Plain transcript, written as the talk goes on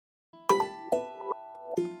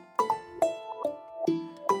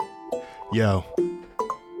Yo,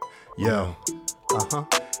 yo, uh-huh,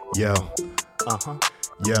 yo, uh-huh,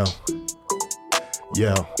 yo,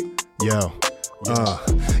 yo, yo,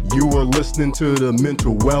 you are listening to the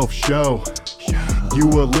Mental Wealth Show. You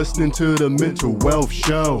are listening to the Mental Wealth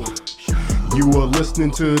Show. You are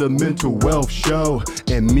listening to the Mental Wealth Show.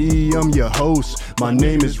 And me, I'm your host. My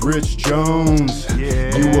name is Rich Jones.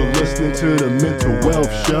 Yeah. You are listening to the Mental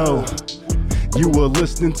Wealth Show. You are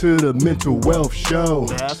listening to the Mental Wealth Show.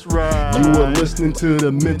 That's right. You are listening to the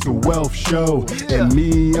Mental Wealth Show. And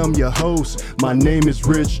me, I'm your host. My name is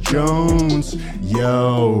Rich Jones.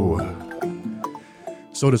 Yo.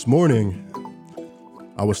 So this morning,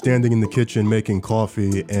 I was standing in the kitchen making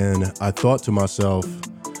coffee, and I thought to myself,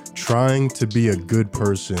 trying to be a good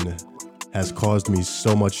person has caused me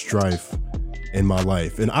so much strife in my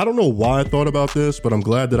life. And I don't know why I thought about this, but I'm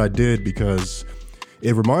glad that I did, because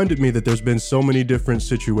it reminded me that there's been so many different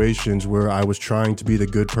situations where I was trying to be the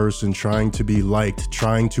good person, trying to be liked,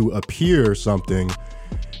 trying to appear something.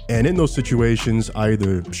 And in those situations, I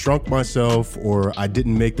either shrunk myself, or I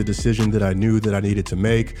didn't make the decision that I knew that I needed to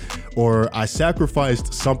make, or I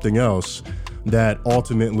sacrificed something else that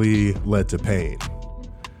ultimately led to pain.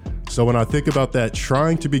 So when I think about that,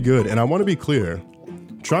 trying to be good, and I want to be clear,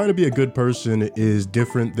 trying to be a good person is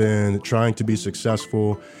different than trying to be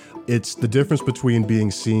successful. It's the difference between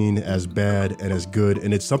being seen as bad and as good.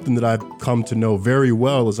 And it's something that I've come to know very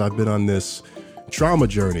well as I've been on this trauma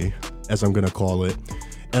journey, as I'm going to call it.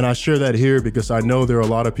 And I share that here because I know there are a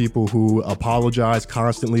lot of people who apologize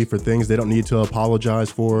constantly for things they don't need to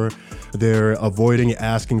apologize for. They're avoiding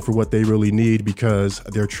asking for what they really need because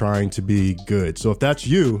they're trying to be good. So if that's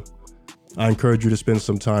you, I encourage you to spend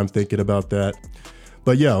some time thinking about that.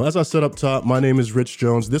 But yeah, as I said up top, my name is Rich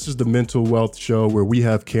Jones. This is the Mental Wealth Show, where we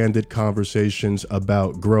have candid conversations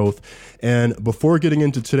about growth. And before getting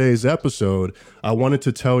into today's episode, I wanted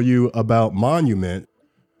to tell you about Monument,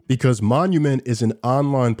 because Monument is an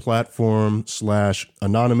online platform /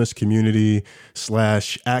 anonymous community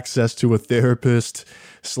 / access to a therapist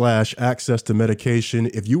 / access to medication.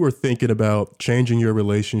 If you are thinking about changing your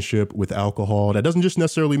relationship with alcohol, that doesn't just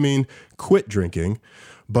necessarily mean quit drinking,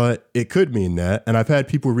 but it could mean that. And I've had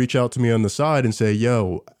people reach out to me on the side and say,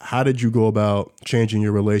 yo, how did you go about changing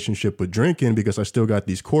your relationship with drinking? Because I still got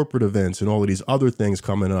these corporate events and all of these other things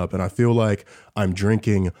coming up, and I feel like I'm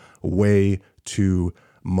drinking way too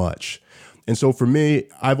much. And so for me,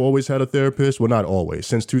 I've always had a therapist. Well, not always.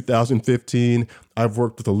 Since 2015, I've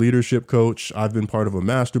worked with a leadership coach. I've been part of a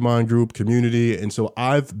mastermind group community. And so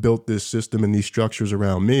I've built this system and these structures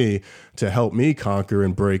around me to help me conquer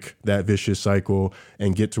and break that vicious cycle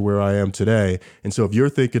and get to where I am today. And so if you're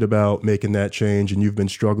thinking about making that change and you've been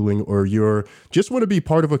struggling, or you're just want to be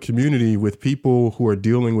part of a community with people who are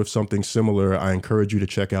dealing with something similar, I encourage you to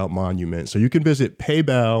check out Monument. So you can visit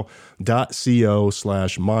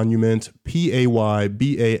paybal.co/monument,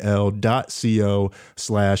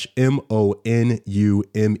 paybal.co/MONUMENT.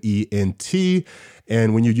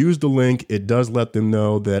 And when you use the link, it does let them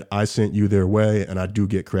know that I sent you their way, and I do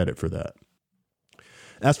get credit for that.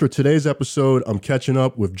 As for today's episode, I'm catching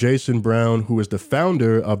up with Jason Brown, who is the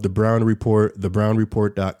founder of The Brown Report,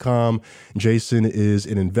 thebrownreport.com. Jason is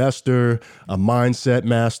an investor, a mindset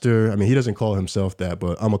master. I mean, he doesn't call himself that,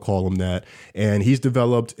 but I'm going to call him that. And he's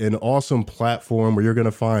developed an awesome platform where you're going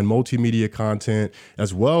to find multimedia content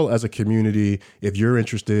as well as a community if you're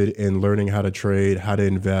interested in learning how to trade, how to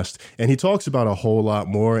invest. And he talks about a whole lot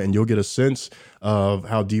more, and you'll get a sense of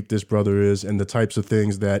how deep this brother is and the types of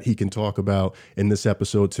things that he can talk about in this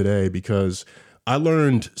episode today, because I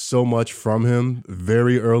learned so much from him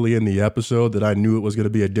very early in the episode that I knew it was going to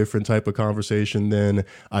be a different type of conversation than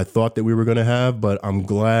I thought that we were going to have, but I'm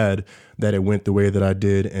glad that it went the way that I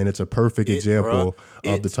did, and it's a perfect example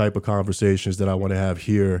of the type of conversations that I want to have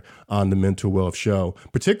here on the Mental Wealth Show,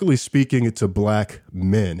 particularly speaking to Black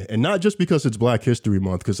men, and not just because it's Black History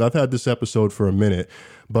Month, because I've had this episode for a minute,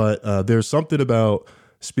 but there's something about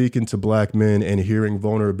speaking to Black men and hearing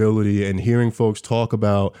vulnerability and hearing folks talk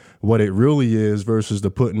about what it really is versus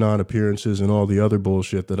the putting on appearances and all the other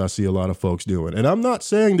bullshit that I see a lot of folks doing. And I'm not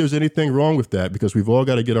saying there's anything wrong with that, because we've all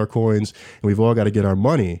got to get our coins and we've all got to get our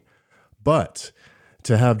money. But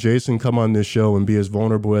to have Jason come on this show and be as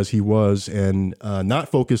vulnerable as he was, and not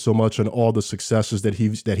focus so much on all the successes that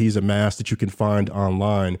he's amassed that you can find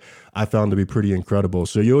online, I found to be pretty incredible.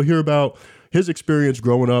 So you'll hear about his experience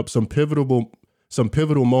growing up, some pivotal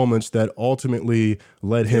moments that ultimately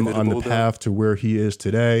led him on the path to where he is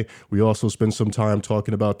today. We also spend some time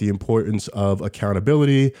talking about the importance of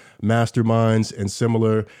accountability, masterminds, and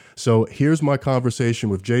similar. So here's my conversation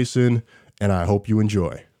with Jason, and I hope you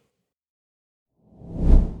enjoy.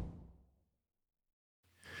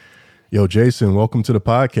 Yo, Jason, welcome to the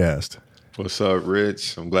podcast. What's up,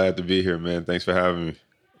 Rich? I'm glad to be here, man. Thanks for having me.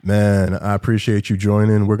 Man, I appreciate you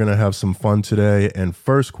joining. We're going to have some fun today. And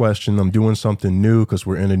first question, I'm doing something new because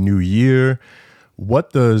we're in a new year.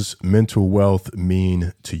 What does mental wealth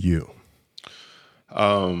mean to you?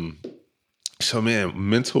 So, man,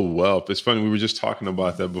 mental wealth. It's funny. We were just talking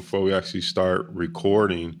about that before we actually start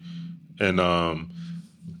recording. And I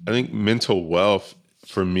think mental wealth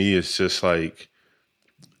for me is just like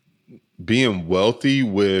being wealthy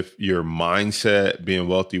with your mindset, being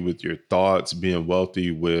wealthy with your thoughts, being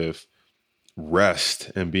wealthy with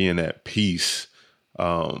rest and being at peace.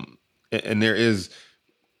 And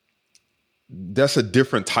that's a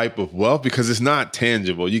different type of wealth because it's not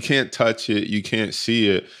tangible. You can't touch it. You can't see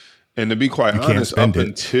it. And to be quite honest, up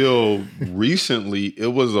until recently,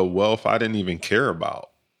 it was a wealth I didn't even care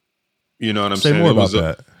about. You know what I'm saying? Say more about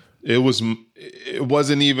that. It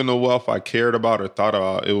wasn't even a wealth I cared about or thought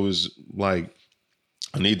about. It was like,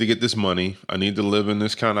 I need to get this money. I need to live in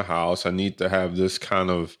this kind of house. I need to have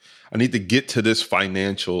I need to get to this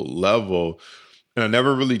financial level. And I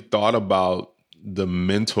never really thought about the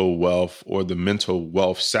mental wealth or the mental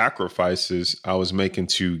wealth sacrifices I was making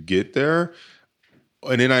to get there.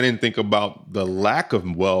 And then I didn't think about the lack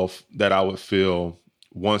of wealth that I would feel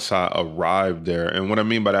once I arrived there. And what I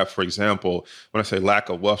mean by that, for example, when I say lack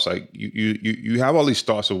of wealth, it's like you have all these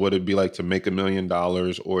thoughts of what it'd be like to make $1 million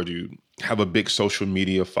or to have a big social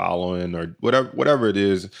media following or whatever it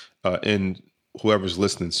is in whoever's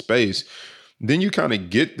listening space. Then you kind of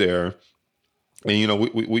get there. And, you know,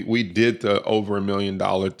 we did the over $1 million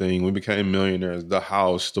thing. We became millionaires, the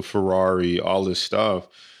house, the Ferrari, all this stuff.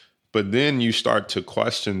 But then you start to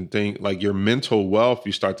question things like your mental wealth.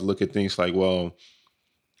 You start to look at things like, well,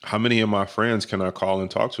 how many of my friends can I call and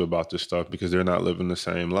talk to about this stuff because they're not living the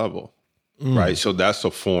same level, right? So that's a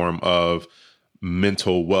form of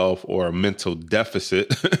mental wealth or a mental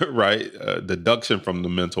deficit, right? Deduction from the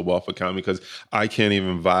mental wealth account because I can't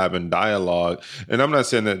even vibe and dialogue. And I'm not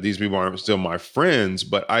saying that these people aren't still my friends,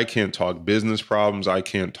 but I can't talk business problems. I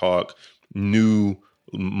can't talk new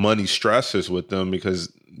money stresses with them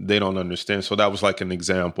because they don't understand. So that was like an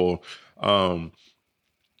example.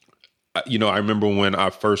 You know, I remember when I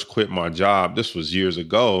first quit my job, this was years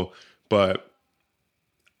ago, but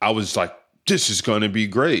I was like, this is going to be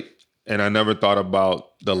great. And I never thought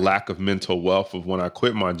about the lack of mental wealth of when I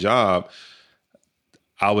quit my job.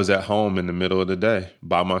 I was at home in the middle of the day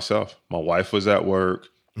by myself. My wife was at work.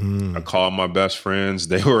 I called my best friends.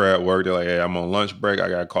 They were at work. They're like, hey, I'm on lunch break. I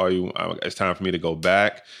got to call you. It's time for me to go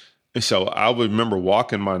back. And so I would remember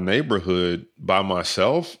walking my neighborhood by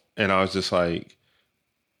myself. And I was just like,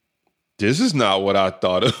 this is not what I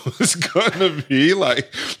thought it was going to be.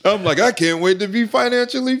 Like, I'm like, I can't wait to be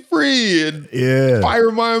financially free and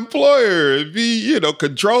fire my employer and be,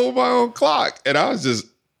 control my own clock. And I was just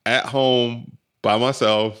at home by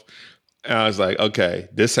myself. And I was like, okay,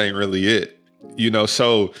 this ain't really it.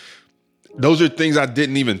 So those are things I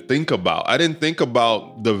didn't even think about. I didn't think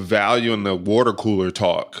about the value in the water cooler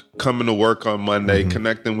talk, coming to work on Monday,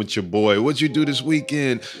 connecting with your boy. What'd you do this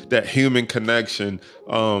weekend? That human connection.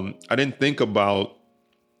 I didn't think about,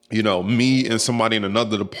 me and somebody in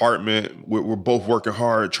another department. We're both working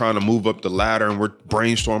hard, trying to move up the ladder, and we're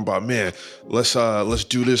brainstorming about, man, let's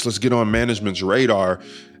do this. Let's get on management's radar.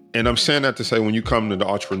 And I'm saying that to say when you come to the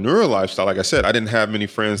entrepreneurial lifestyle, like I said, I didn't have many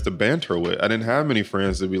friends to banter with. I didn't have many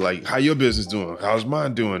friends to be like, how your business doing? How's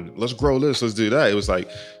mine doing? Let's grow this. Let's do that. It was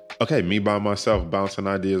like, okay, me by myself bouncing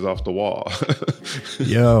ideas off the wall.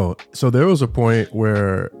 Yo, so there was a point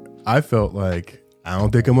where I felt like, I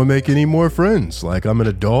don't think I'm going to make any more friends. Like I'm an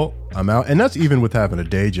adult, I'm out. And that's even with having a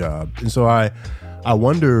day job. And so I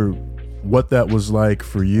wonder what that was like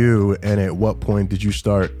for you. And at what point did you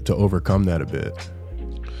start to overcome that a bit?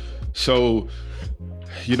 So,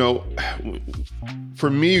 for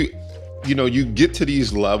me, you get to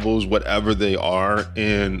these levels, whatever they are.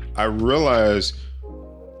 And I realize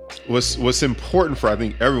what's important for, I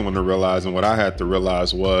think, everyone to realize, and what I had to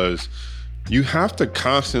realize was you have to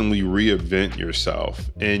constantly reinvent yourself.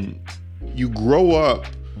 And you grow up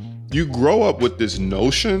with this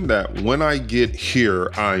notion that when I get here,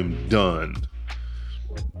 I'm done.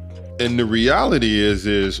 And the reality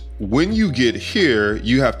is when you get here,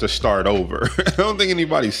 you have to start over. I don't think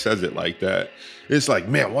anybody says it like that. It's like,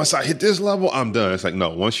 man, once I hit this level, I'm done. It's like, no,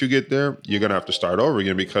 once you get there, you're going to have to start over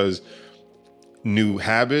again because new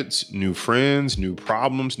habits, new friends, new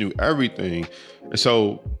problems, new everything. And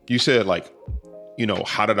so you said like,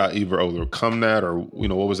 how did I either overcome that or,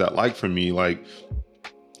 what was that like for me? Like,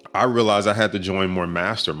 I realized I had to join more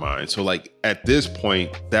masterminds. So like at this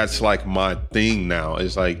point, that's like my thing now.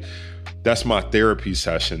 It's like, that's my therapy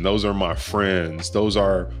session. Those are my friends. Those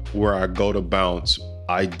are where I go to bounce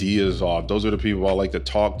ideas off. Those are the people I like to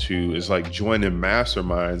talk to. It's like joining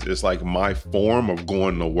masterminds. It's like my form of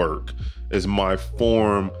going to work. It's my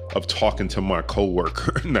form of talking to my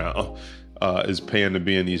coworker now. Is paying to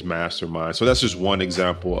be in these masterminds. So that's just one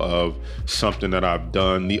example of something that I've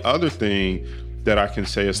done. The other thing that I can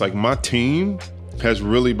say is like my team has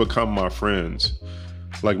really become my friends.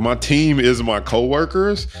 Like my team is my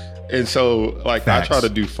coworkers. And so like Facts. I try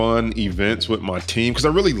to do fun events with my team because I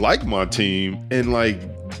really like my team. And like,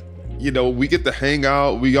 you know, we get to hang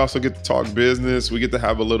out. We also get to talk business. We get to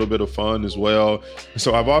have a little bit of fun as well.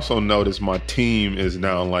 So I've also noticed my team is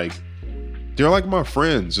now like, they're like my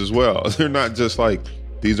friends as well. They're not just like,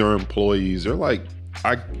 these are employees. They're like,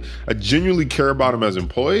 I genuinely care about them as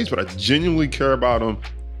employees, but I genuinely care about them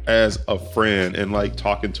as a friend and like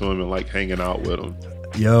talking to them and like hanging out with them.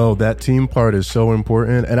 Yo, that team part is so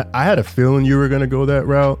important. And I had a feeling you were going to go that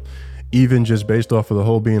route, even just based off of the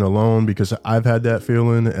whole being alone, because I've had that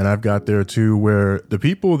feeling and I've got there too, where the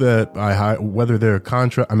people that I hire, whether they're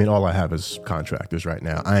all I have is contractors right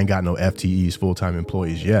now. I ain't got no FTEs, full-time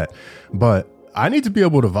employees yet, but I need to be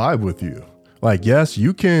able to vibe with you. Like, yes,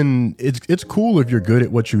 you can, it's cool if you're good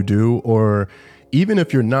at what you do, or even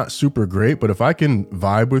if you're not super great, but if I can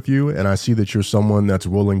vibe with you and I see that you're someone that's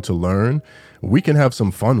willing to learn, we can have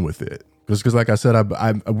some fun with it. Because like I said,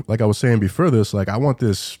 I like I was saying before this, like I want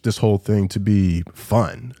this whole thing to be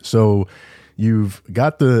fun. So you've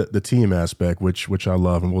got the team aspect, which I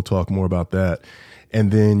love, and we'll talk more about that.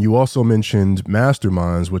 And then you also mentioned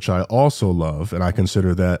masterminds, which I also love, and I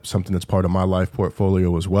consider that something that's part of my life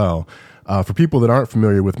portfolio as well. For people that aren't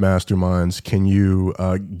familiar with masterminds, can you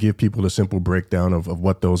give people a simple breakdown of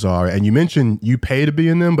what those are? And you mentioned you pay to be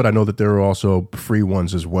in them, but I know that there are also free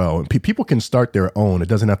ones as well. And people can start their own. It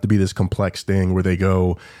doesn't have to be this complex thing where they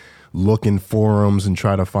go look in forums and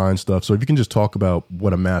try to find stuff. So if you can just talk about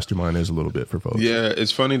what a mastermind is a little bit for folks. Yeah,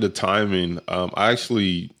 it's funny the timing. I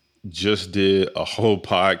actually just did a whole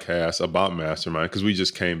podcast about mastermind because we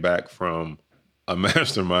just came back from a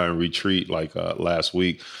mastermind retreat like last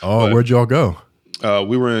week. Oh, but where'd y'all go?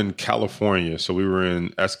 We were in California. So we were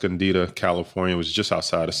in Escondido, California. It was just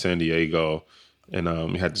outside of San Diego.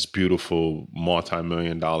 And we had this beautiful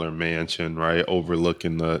multi-million-dollar mansion, right,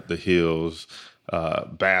 overlooking the hills,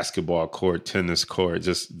 basketball court, tennis court,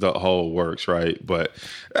 just the whole works, right? But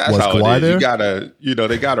that's how it is. There? You gotta,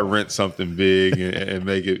 they gotta rent something big and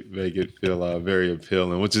make it feel very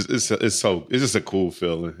appealing, which is it's just a cool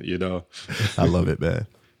feeling, I love it, man.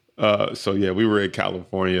 So yeah, we were in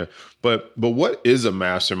California, but what is a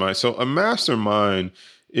mastermind? So a mastermind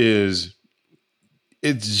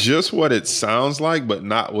it's just what it sounds like, but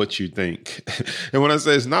not what you think. And when I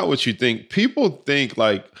say it's not what you think, people think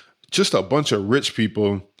like just a bunch of rich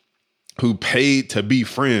people who paid to be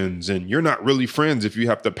friends, and you're not really friends if you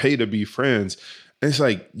have to pay to be friends. And it's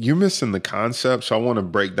like, you're missing the concept. So I want to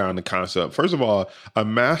break down the concept. First of all, a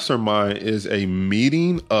mastermind is a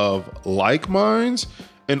meeting of like minds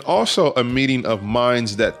and also a meeting of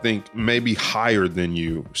minds that think maybe higher than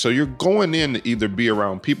you. So you're going in to either be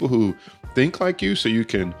around people who think like you so you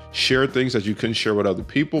can share things that you couldn't share with other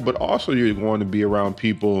people, but also you're going to be around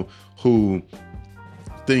people who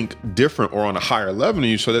think different or on a higher level than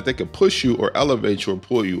you so that they can push you or elevate you or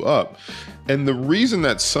pull you up. And the reason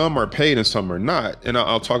that some are paid and some are not, and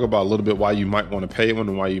I'll talk about a little bit why you might want to pay one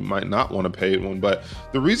and why you might not want to pay one, but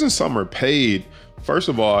the reason some are paid, first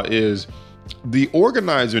of all, is the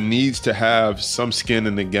organizer needs to have some skin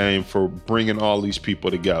in the game for bringing all these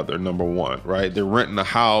people together, number one, right? They're renting a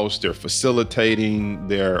house, they're facilitating,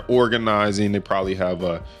 they're organizing, they probably have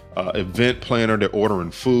a event planner, they're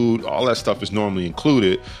ordering food, all that stuff is normally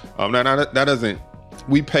included. Now that doesn't,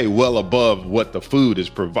 we pay well above what the food is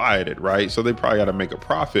provided, right? So they probably got to make a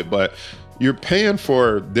profit, but you're paying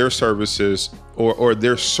for their services or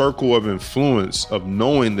their circle of influence of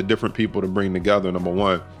knowing the different people to bring together, number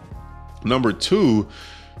one. Number two,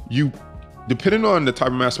 depending on the type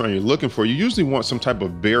of mastermind you're looking for, you usually want some type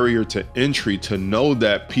of barrier to entry to know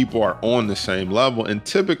that people are on the same level. And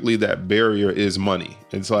typically that barrier is money.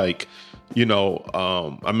 It's like,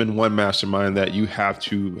 I'm in one mastermind that you have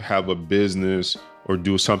to have a business or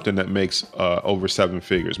do something that makes over 7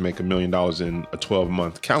 figures, make $1 million in a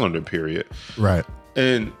 12-month calendar period. Right.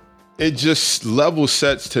 And it just level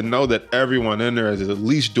sets to know that everyone in there is at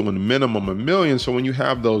least doing minimum $1 million. So when you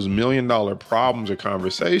have those $1 million problems or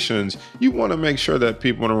conversations, you want to make sure that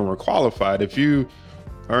people in the room are qualified. If you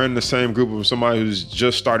are in the same group of somebody who's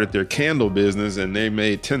just started their candle business and they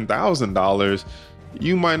made $10,000,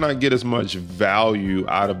 you might not get as much value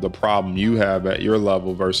out of the problem you have at your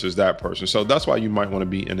level versus that person. So that's why you might want to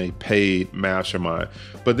be in a paid mastermind.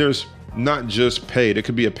 But there's not just paid. It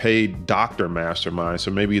could be a paid doctor mastermind.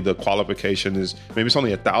 So maybe the qualification is, maybe it's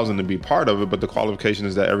only $1,000 to be part of it, but the qualification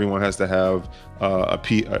is that everyone has to have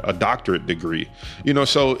a doctorate degree.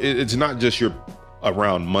 So it's not just your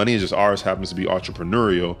around money. It's just ours happens to be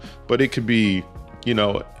entrepreneurial, but it could be,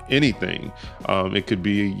 anything. It could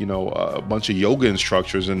be, a bunch of yoga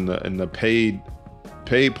instructors, and the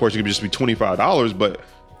paid portion could just be $25,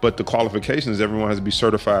 but the qualifications, everyone has to be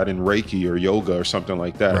certified in Reiki or yoga or something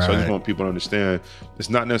like that. Right. So I just want people to understand it's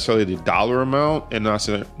not necessarily the dollar amount, and not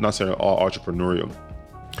necessarily all entrepreneurial.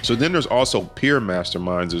 So then there's also peer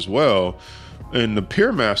masterminds as well. And the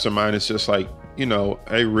peer mastermind is just like,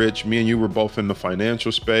 hey, Rich, me and you were both in the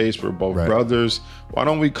financial space. We're both brothers. Why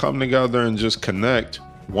don't we come together and just connect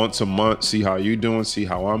once a month, see how you doing, see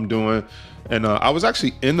how I'm doing. And I was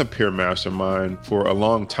actually in the peer mastermind for a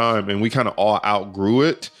long time, and we kind of all outgrew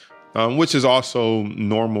it, which is also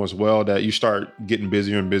normal as well, that you start getting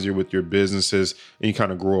busier and busier with your businesses and you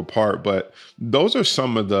kind of grow apart. But those are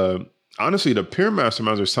some of honestly, the peer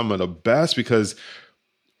masterminds are some of the best, because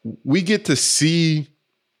we get to see,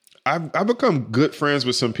 I've become good friends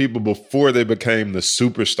with some people before they became the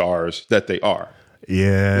superstars that they are.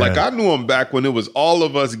 Yeah. Like I knew them back when it was all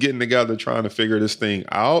of us getting together trying to figure this thing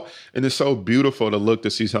out. And it's so beautiful to look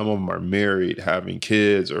to see some of them are married, having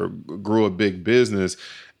kids, or grew a big business.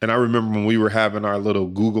 And I remember when we were having our little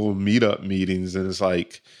Google meetup meetings, and it's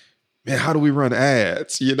like, man, how do we run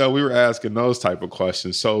ads? We were asking those type of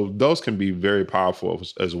questions. So those can be very powerful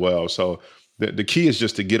as well. So the key is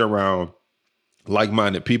just to get around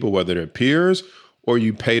like-minded people, whether they're peers or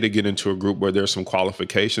you pay to get into a group where there's some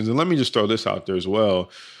qualifications. And let me just throw this out there as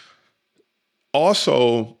well.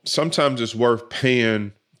 Also, sometimes it's worth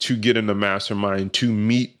paying to get in the mastermind to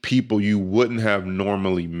meet people you wouldn't have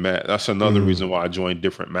normally met. That's another reason why I joined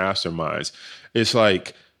different masterminds. It's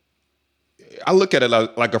like, I look at it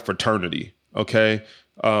like a fraternity, okay?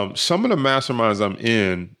 Some of the masterminds I'm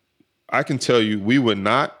in, I can tell you, we would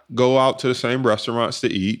not go out to the same restaurants to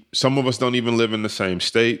eat. Some of us don't even live in the same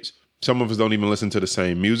states. Some of us don't even listen to the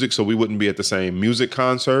same music, so we wouldn't be at the same music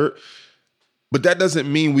concert. But that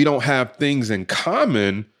doesn't mean we don't have things in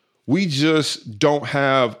common. We just don't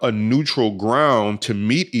have a neutral ground to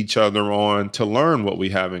meet each other on to learn what we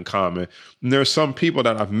have in common. And there's some people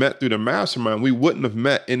that I've met through the mastermind we wouldn't have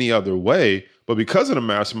met any other way. But because of the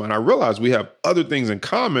mastermind, I realized we have other things in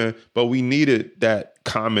common, but we needed that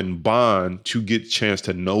common bond to get a chance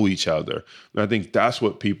to know each other. And I think that's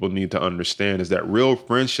what people need to understand, is that real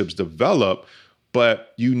friendships develop,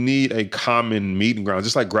 but you need a common meeting ground.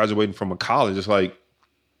 Just like graduating from a college, it's like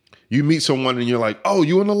you meet someone and you're like, oh,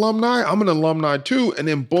 you an alumni? I'm an alumni too. And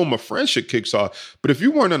then boom, a friendship kicks off. But if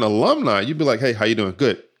you weren't an alumni, you'd be like, hey, how you doing?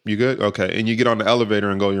 Good. You good? Okay. And you get on the elevator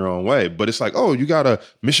and go your own way. But it's like, oh, you got a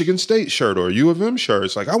Michigan State shirt or a U of M shirt.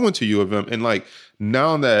 It's like, I went to U of M. And like,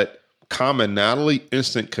 now that commonality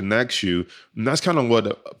instant connects you, and that's kind of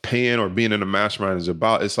what paying or being in a mastermind is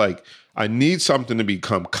about. It's like, I need something to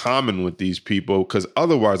become common with these people, because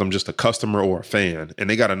otherwise I'm just a customer or a fan. And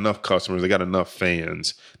they got enough customers, they got enough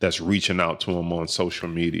fans that's reaching out to them on social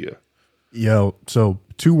media. Yo, so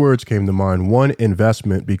 2 words came to mind. One,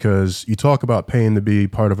 investment, because you talk about paying to be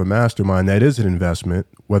part of a mastermind. That is an investment,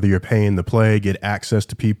 whether you're paying to play, get access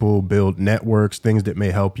to people, build networks, things that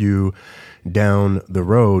may help you down the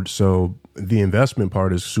road. So the investment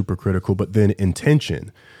part is super critical, but then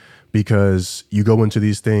intention, because you go into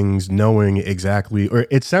these things knowing exactly, or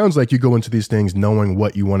it sounds like you go into these things knowing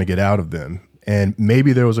what you want to get out of them. And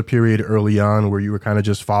maybe there was a period early on where you were kind of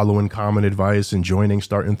just following common advice and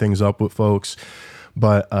starting things up with folks.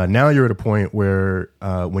 But now you're at a point where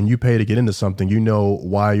when you pay to get into something, you know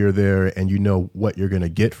why you're there and you know what you're going to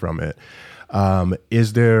get from it.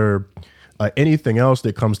 Is there anything else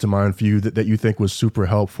that comes to mind for you that you think was super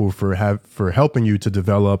helpful for helping you to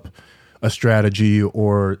develop a strategy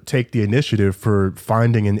or take the initiative for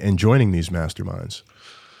finding and joining these masterminds?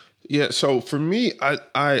 Yeah, so for me,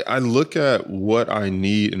 I look at what I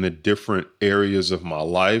need in the different areas of my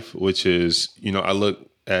life, which is, I look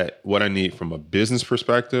at what I need from a business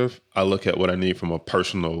perspective. I look at what I need from a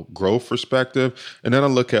personal growth perspective. And then I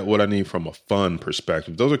look at what I need from a fun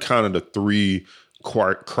perspective. Those are kind of the 3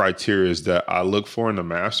 criteria that I look for in a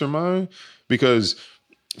mastermind. Because,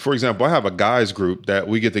 for example, I have a guys group that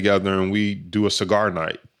we get together and we do a cigar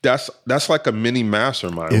night. That's like a mini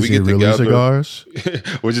mastermind. Is we it get really together. Cigars?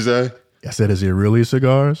 What'd you say? I said, is it really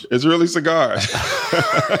cigars? It's really cigars.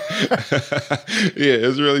 Yeah,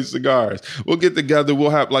 it's really cigars. We'll get together.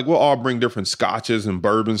 We'll all bring different scotches and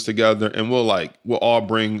bourbons together, and we'll all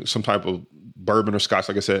bring some type of bourbon or scotch,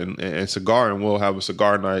 like I said, and cigar, and we'll have a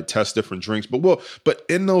cigar night, test different drinks. But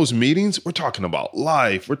in those meetings, we're talking about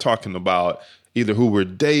life. We're talking about either who we're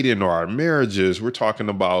dating or our marriages. We're talking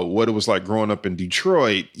about what it was like growing up in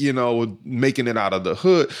Detroit, making it out of the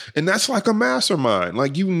hood. And that's like a mastermind.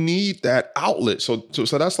 Like, you need that outlet. So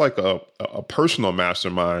that's like a personal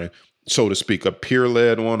mastermind, so to speak, a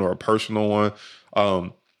peer-led one or a personal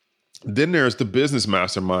one. Then there's the business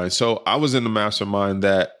mastermind. So I was in the mastermind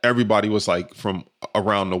that everybody was like from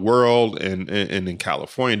around the world and in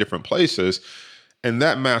California, different places. And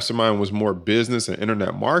that mastermind was more business and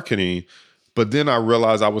internet marketing. But then I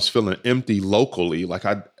realized I was feeling empty locally. Like,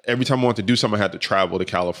 every time I wanted to do something, I had to travel to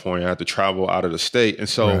California. I had to travel out of the state. And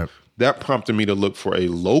so that prompted me to look for a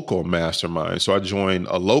local mastermind. So I joined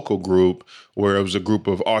a local group where it was a group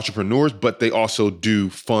of entrepreneurs, but they also do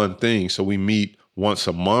fun things. So we meet once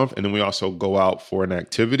a month, and then we also go out for an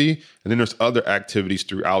activity. And then there's other activities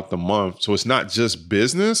throughout the month. So it's not just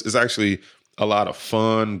business. It's actually a lot of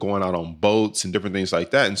fun, going out on boats and different things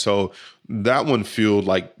like that. And so that one fueled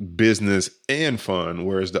like business and fun,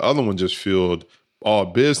 whereas the other one just fueled all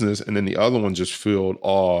business. And then the other one just fueled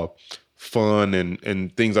all fun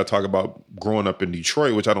and things I talk about growing up in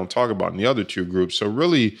Detroit, which I don't talk about in the other two groups. So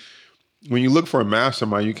really, when you look for a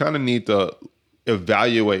mastermind, you kind of need to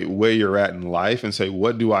evaluate where you're at in life and say,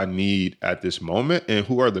 what do I need at this moment? And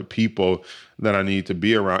who are the people that I need to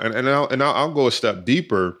be around? And I'll go a step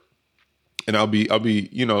deeper. And I'll be,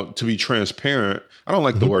 to be transparent. I don't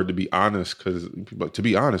like the word to be honest, because to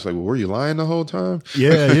be honest, like, well, were you lying the whole time?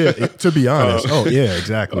 Yeah. To be honest.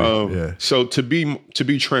 Exactly. So to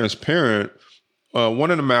be transparent, one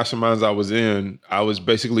of the masterminds I was in, I was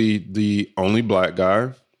basically the only black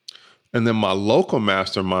guy. And then my local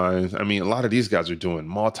masterminds, I mean, a lot of these guys are doing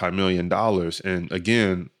multi-million dollars. And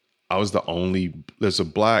again, I was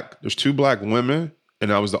there's two black women,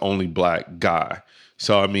 and I was the only black guy.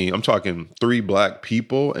 So, I mean, I'm talking 3 black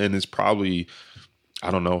people, and it's probably, I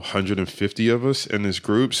don't know, 150 of us in this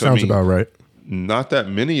group. So, sounds about right. Not that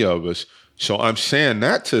many of us. So I'm saying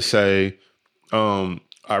that to say, I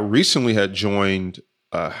recently had joined,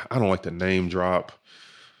 I don't like the name drop.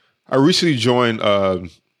 I recently joined a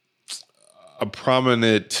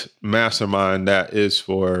prominent mastermind that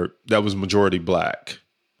was majority black.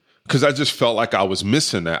 Because I just felt like I was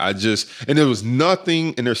missing that. And there was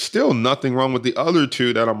nothing, and there's still nothing wrong with the other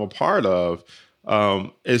two that I'm a part of.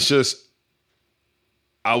 It's just,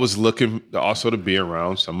 I was looking also to be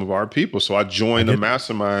around some of our people. So I joined the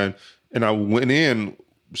mastermind, and I went in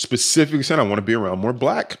specifically saying I want to be around more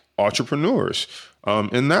black entrepreneurs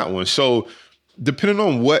in that one. So depending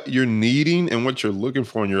on what you're needing and what you're looking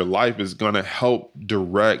for in your life is going to help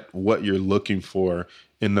direct what you're looking for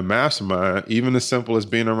in the mastermind, even as simple as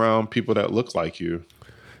being around people that look like you.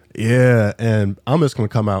 Yeah, and I'm just going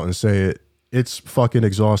to come out and say it. It's fucking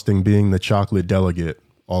exhausting being the chocolate delegate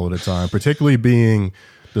all of the time, particularly being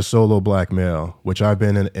the solo black male, which I've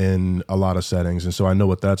been in a lot of settings. And so I know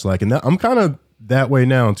what that's like. And I'm kind of that way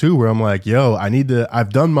now too, where I'm like, yo,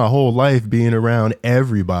 I've done my whole life being around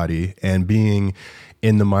everybody and being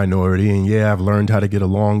in the minority. And yeah, I've learned how to get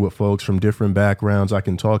along with folks from different backgrounds. I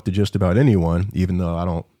can talk to just about anyone, even though I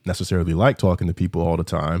don't necessarily like talking to people all the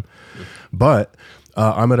time. But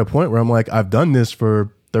I'm at a point where I'm like, I've done this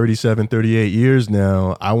for 37, 38 years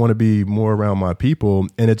now. I want to be more around my people.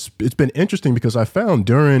 And it's been interesting because I found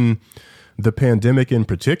during the pandemic in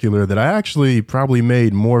particular that I actually probably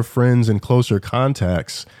made more friends and closer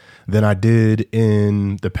contacts than I did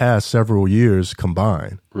in the past several years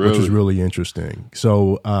combined, which was really interesting.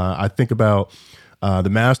 So I think about the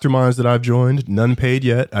masterminds that I've joined, none paid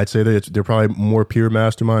yet. I'd say that they're probably more peer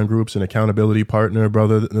mastermind groups, an accountability partner,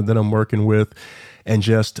 brother, that I'm working with, and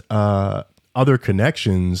just other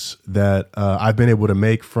connections that I've been able to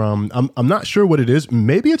make from. I'm not sure what it is.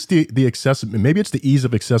 Maybe it's maybe it's the ease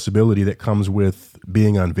of accessibility that comes with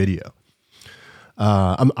being on video.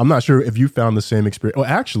 I'm not sure if you found the same experience. Oh,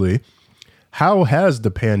 actually, how has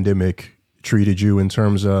the pandemic treated you in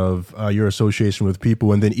terms of your association with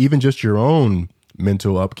people, and then even just your own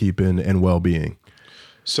mental upkeep and well-being?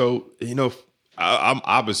 So, I'm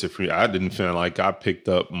opposite from you. I didn't feel like I picked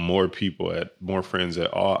up more friends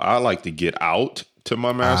at all. I like to get out to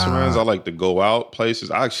my masterminds. I like to go out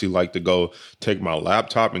places. I actually like to go take my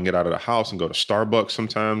laptop and get out of the house and go to Starbucks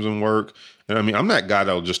sometimes and work. And I mean, I'm that guy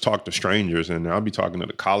that'll just talk to strangers, and I'll be talking to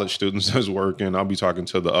the college students that's working. I'll be talking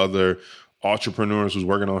to the other entrepreneurs who's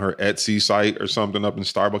working on her Etsy site or something up in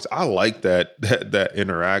Starbucks. I like that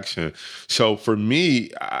interaction. So for me,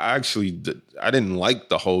 I didn't like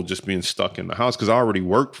the whole just being stuck in the house because I already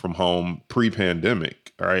worked from home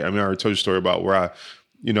pre-pandemic. All right. I mean, I already told you a story about where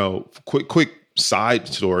quick side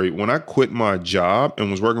story. When I quit my job and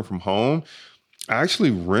was working from home, I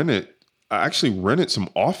actually rented some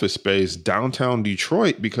office space downtown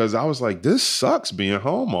Detroit because I was like, this sucks being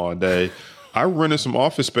home all day. I rented some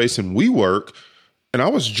office space in WeWork, and I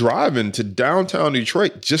was driving to downtown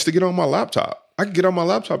Detroit just to get on my laptop. I could get on my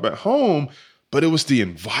laptop at home, but it was the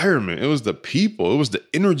environment. It was the people. It was the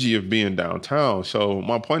energy of being downtown. So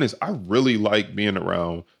my point is, I really like being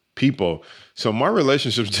around people. So my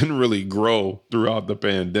relationships didn't really grow throughout the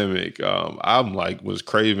pandemic. Was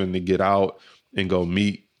craving to get out and go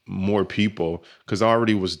meet more people because I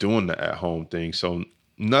already was doing the at-home thing. So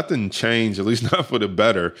nothing changed, at least not for the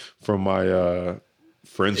better, from my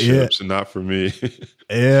friendships and not for me.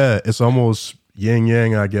 Yeah, it's almost yin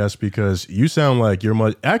yang, I guess, because you sound like you're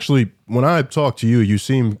much. Actually, when I talk to you, you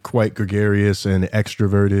seem quite gregarious and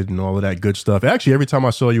extroverted and all of that good stuff. Actually, every time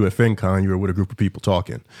I saw you at FinCon, you were with a group of people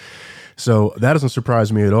talking. So that doesn't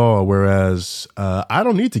surprise me at all. Whereas I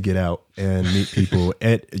don't need to get out and meet people.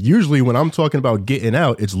 And usually when I'm talking about getting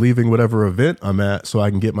out, it's leaving whatever event I'm at so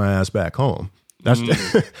I can get my ass back home.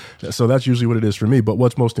 So that's usually what it is for me. But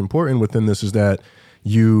what's most important within this is that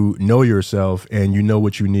you know yourself and you know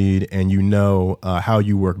what you need and you know how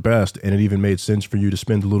you work best. And it even made sense for you to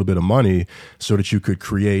spend a little bit of money so that you could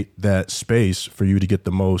create that space for you to get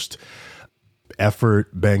the most effort,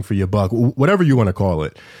 bang for your buck, whatever you want to call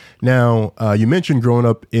it. Now, you mentioned growing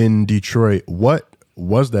up in Detroit. What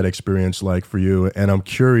was that experience like for you? And I'm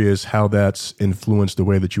curious how that's influenced the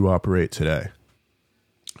way that you operate today.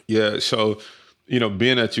 Yeah. So,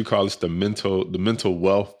 being that you call this the mental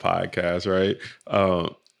wealth podcast, right?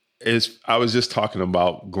 I was just talking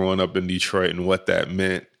about growing up in Detroit and what that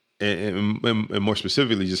meant. And more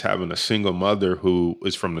specifically, just having a single mother who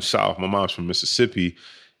is from the South. My mom's from Mississippi.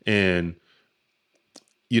 And,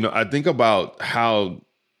 I think about how,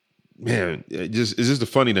 man, it's just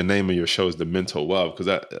funny the name of your show is The Mental Wealth,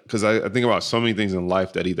 because I think about so many things in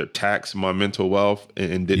life that either tax my mental wealth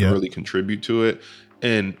and didn't really contribute to it.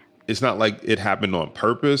 And it's not like it happened on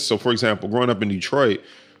purpose. So for example, growing up in Detroit,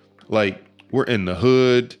 like we're in the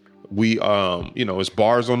hood, we, it's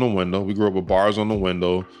bars on the window. We grew up with bars on the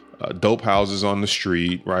window, dope houses on the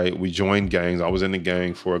street, right? We joined gangs. I was in the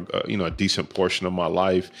gang for, a decent portion of my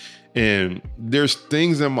life. And there's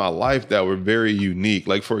things in my life that were very unique.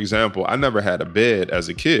 Like, for example, I never had a bed as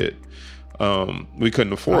a kid. We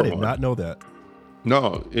couldn't afford one. I did not know that.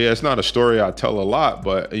 No, it's not a story I tell a lot,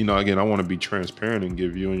 but again, I want to be transparent and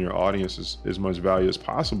give you and your audience as much value as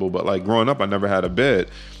possible. But like growing up, I never had a bed.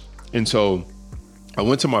 And so I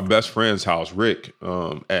went to my best friend's house, Rick,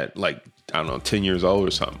 at 10 years old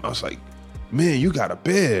or something. I was like, man, you got a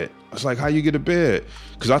bed. I was like, how you get a bed?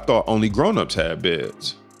 Because I thought only grownups had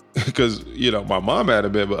beds. Because, my mom had a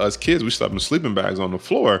bed, but us kids, we slept in sleeping bags on the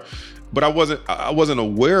floor. But I wasn't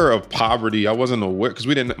aware of poverty. I wasn't aware because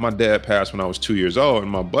my dad passed when I was 2 years old,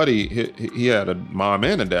 and my buddy, he had a mom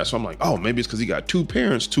and a dad. So I'm like, oh, maybe it's because he got two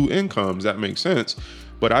parents, two incomes. That makes sense.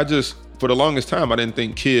 But for the longest time, I didn't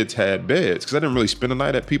think kids had beds because I didn't really spend the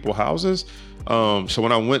night at people's houses. So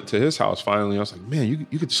when I went to his house, finally, I was like, man,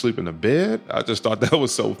 you could sleep in a bed. I just thought that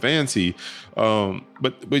was so fancy.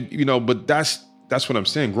 But that's what I'm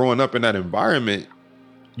saying. Growing up in that environment,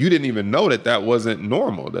 you didn't even know that wasn't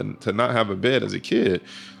normal, to not have a bed as a kid.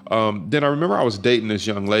 Then I remember I was dating this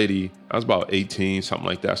young lady. I was about 18, something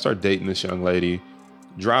like that. I started dating this young lady,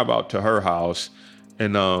 drive out to her house,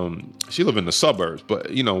 and she lived in the suburbs. But,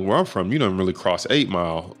 where I'm from, you don't really cross 8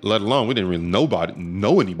 Mile, let alone we didn't really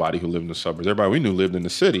know anybody who lived in the suburbs. Everybody we knew lived in the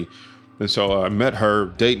city. And so I met her,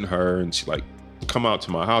 dating her, and she come out to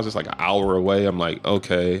my house. It's like an hour away. I'm like,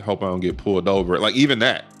 okay, hope I don't get pulled over. Like even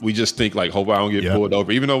that, we just think like, hope I don't get pulled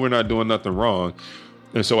over, even though we're not doing nothing wrong.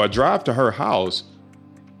 And so I drive to her house.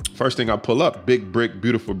 First thing I pull up, big brick,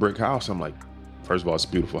 beautiful brick house. I'm like, first of all, it's a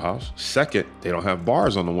beautiful house. Second, they don't have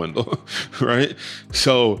bars on the window, right?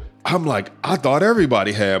 So I'm like, I thought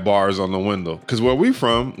everybody had bars on the window. Cause where we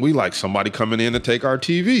from, we like somebody coming in to take our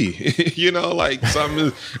TV,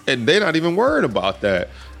 something, and they're not even worried about that.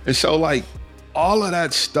 And so like, all of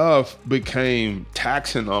that stuff became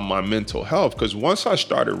taxing on my mental health because once I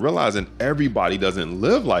started realizing everybody doesn't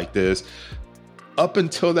live like this, up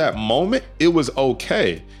until that moment, it was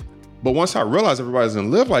okay. But once I realized everybody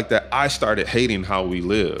doesn't live like that, I started hating how we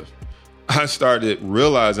live. I started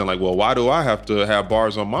realizing like, well, why do I have to have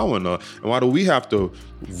bars on my window? And why do we have to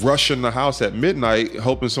rush in the house at midnight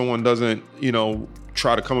hoping someone doesn't,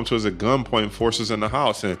 try to come up to us at gunpoint and force us in the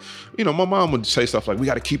house. And, you know, my mom would say stuff like, we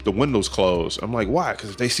got to keep the windows closed. I'm like, why?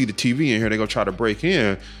 Because if they see the TV in here, they're going to try to break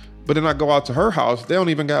in. But then I go out to her house, they don't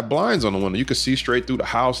even got blinds on the window. You can see straight through the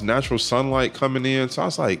house, natural sunlight coming in. So I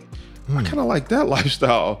was like, I kind of like that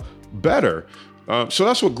lifestyle better. So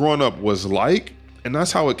that's what growing up was like. And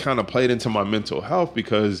that's how it kind of played into my mental health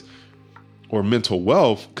or mental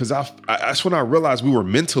wealth, because that's when I realized we were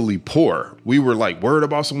mentally poor. We were like worried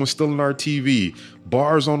about someone stealing our TV,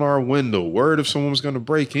 bars on our window, worried if someone was going to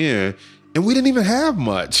break in. And we didn't even have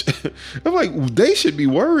much. I'm like, they should be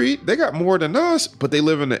worried. They got more than us, but they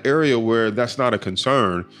live in an area where that's not a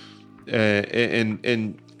concern. And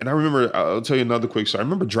I remember, I'll tell you another quick story. I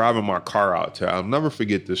remember driving my car out to, I'll never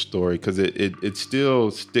forget this story because it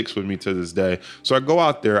still sticks with me to this day. So I go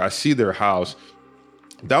out there, I see their house.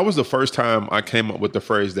 That was the first time I came up with the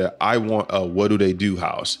phrase that I want a what do they do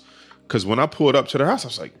house. Because when I pulled up to their house, I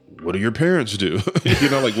was like, what do your parents do? You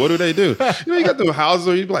know, like, what do they do? You know, you got the houses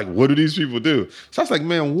where you'd be like, what do these people do? So I was like,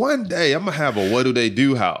 man, one day I'm going to have a what do they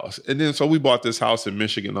do house. And then so we bought this house in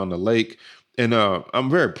Michigan on the lake. And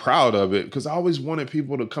I'm very proud of it because I always wanted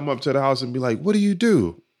people to come up to the house and be like, what do you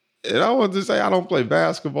do? And I wanted to say, I don't play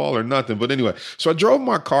basketball or nothing. But anyway, so I drove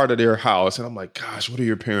my car to their house and I'm like, gosh, what do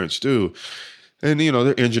your parents do? And, you know,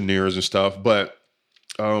 they're engineers and stuff. But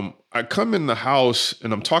I come in the house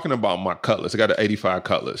and I'm talking about my Cutlass. I got an 85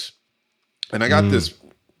 Cutlass. And I got this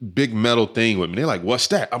big metal thing with me. They're like, what's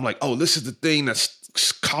that? I'm like, oh, this is the thing that's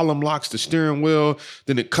column locks the steering wheel.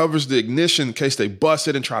 Then it covers the ignition in case they bust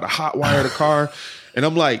it and try to hotwire the car. And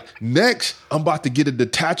I'm like, next, I'm about to get a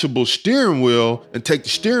detachable steering wheel and take the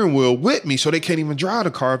steering wheel with me so they can't even drive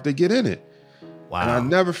the car if they get in it. Wow. And I'll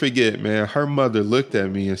never forget, man, her mother looked at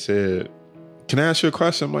me and said, can I ask you a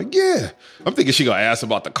question? I'm like, yeah. I'm thinking she gonna ask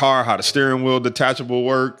about the car, how the steering wheel detachable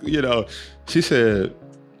work. You know, she said,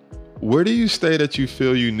 where do you stay that you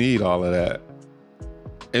feel you need all of that?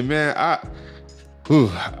 And man,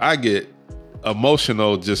 I get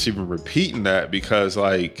emotional just even repeating that because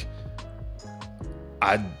like,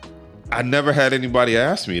 I never had anybody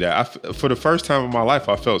ask me that. For the first time in my life,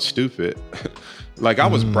 I felt stupid. Like I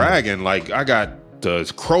was bragging, like I got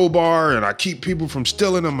the crowbar and I keep people from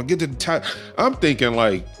stealing them. I get to the I'm thinking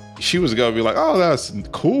like she was gonna be like, oh, that's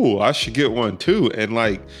cool. I should get one too. And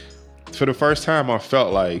like for the first time, I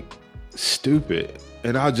felt like stupid.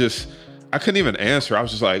 And I couldn't even answer. I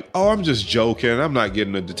was just like, oh, I'm just joking. I'm not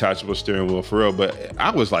getting a detachable steering wheel for real. But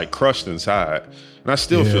I was like crushed inside. And I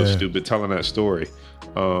still feel stupid telling that story.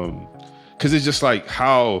 Because it's just like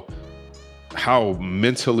how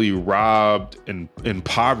mentally robbed and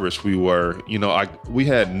impoverished we were. You know, we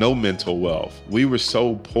had no mental wealth. We were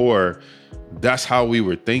so poor. That's how we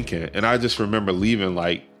were thinking. And I just remember leaving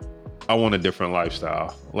like, I want a different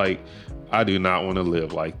lifestyle. Like, I do not want to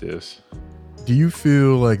live like this. Do you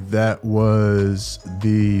feel like that was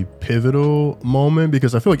the pivotal moment?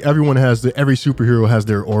 Because I feel like every superhero has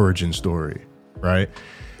their origin story, right?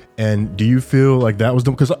 And do you feel like that was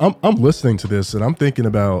because I'm listening to this and I'm thinking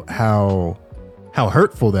about how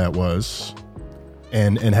hurtful that was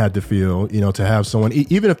and had to feel, you know, to have someone,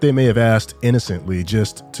 even if they may have asked innocently,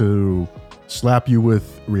 just to slap you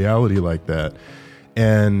with reality like that.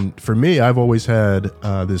 And for me, I've always had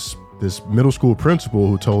this middle school principal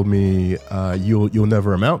who told me, you'll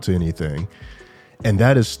never amount to anything. And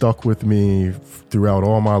that has stuck with me throughout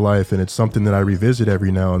all my life. And it's something that I revisit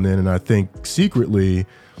every now and then. And I think secretly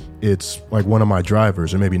it's like one of my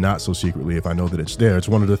drivers, or maybe not so secretly if I know that it's there. It's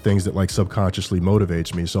one of the things that like subconsciously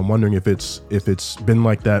motivates me. So I'm wondering if it's been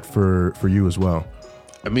like that for you as well.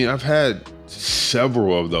 I mean, I've had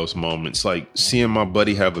several of those moments, like seeing my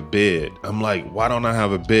buddy have a bed. I'm like, why don't I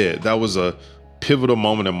have a bed? That was a pivotal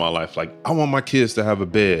moment in my life. Like, I want my kids to have a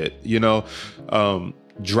bed, you know?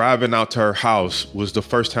 Driving out to her house was the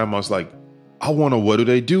first time I was like, I want a what do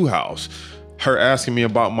they do house. Her asking me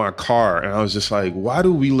about my car. And I was just like, why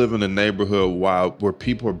do we live in a neighborhood where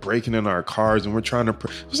people are breaking in our cars and we're trying to,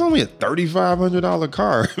 it was only a $3,500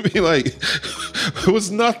 car. I mean, like, it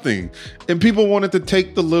was nothing. And people wanted to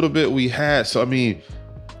take the little bit we had. So, I mean,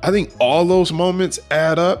 I think all those moments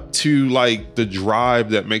add up to like the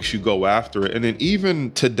drive that makes you go after it. And then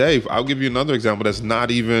even today, I'll give you another example that's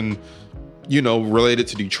not even, you know, related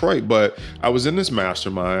to Detroit, but I was in this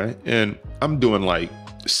mastermind and I'm doing like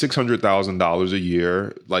 $600,000 a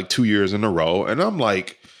year, like 2 years in a row. And I'm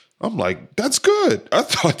like, that's good. I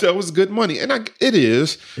thought that was good money. And it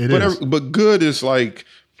is. But good is like,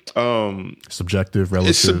 subjective, relative.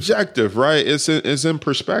 It's subjective, right? It's in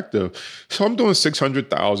perspective. So I'm doing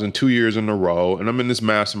 600,000 2 years in a row. And I'm in this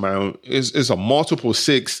mastermind. It's a multiple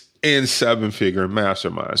 6 and 7 figure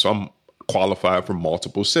mastermind. So I'm qualified for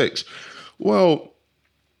multiple 6. Well,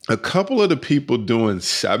 a couple of the people doing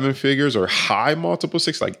 7 figures or high multiple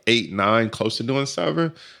six, like 8, 9, close to doing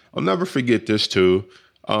 7. I'll never forget this too.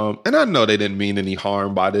 And I know they didn't mean any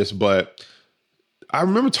harm by this, but I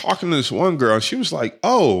remember talking to this one girl and she was like,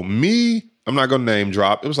 oh, me, I'm not going to name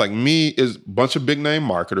drop. It was like me is a bunch of big name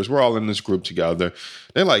marketers. We're all in this group together.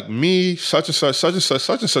 They're like me, such and such, such and such,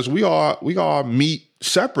 such and such. We all meet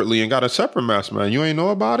separately and got a separate mastermind. You ain't know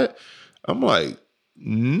about it? I'm like,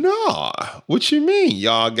 nah, what you mean?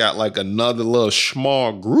 Y'all got like another little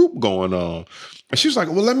small group going on. And she was like,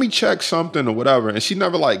 well, let me check something or whatever. And she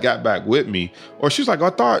never like got back with me. Or she was like, I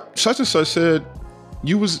thought such and such said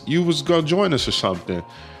you was going to join us or something.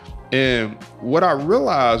 And what I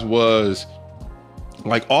realized was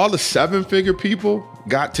like all the 7-figure people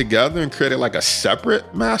got together and created like a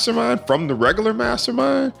separate mastermind from the regular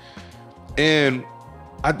mastermind. And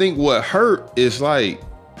I think what hurt is like,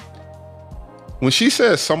 when she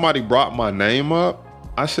said somebody brought my name up,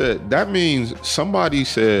 I said, that means somebody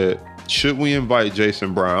said, should we invite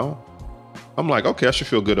Jason Brown? I'm like, okay, I should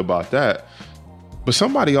feel good about that. But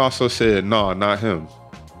somebody also said, no, not him.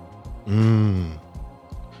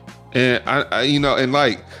 And I and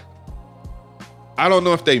like, I don't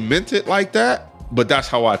know if they meant it like that, but that's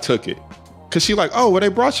how I took it. Cause she like, oh, well, they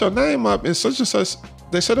brought your name up and such and such.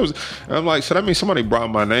 They said it was, and I'm like, so that means somebody brought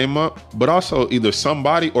my name up, but also either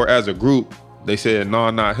somebody or as a group, they said, no,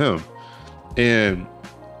 not him. And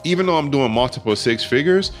even though I'm doing multiple 6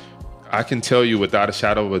 figures, I can tell you without a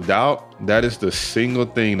shadow of a doubt, that is the single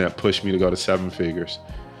thing that pushed me to go to 7 figures.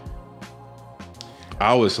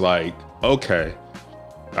 I was like, okay.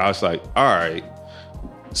 I was like, all right.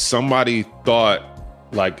 Somebody thought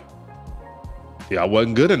like, yeah, I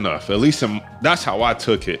wasn't good enough. At least that's how I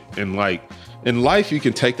took it. And like in life, you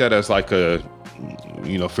can take that as like a,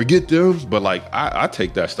 forget them. But like, I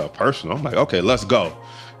take that stuff personal. I'm like, okay, let's go.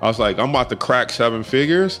 I was like, I'm about to crack 7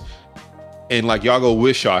 figures. And like, y'all go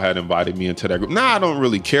wish y'all had invited me into that group. Nah, I don't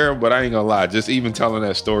really care, but I ain't gonna lie. Just even telling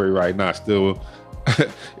that story right now, still,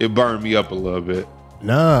 it burned me up a little bit.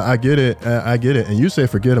 Nah, I get it. And you say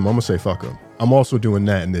forget him. I'm gonna say fuck him. I'm also doing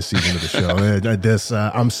that in this season of the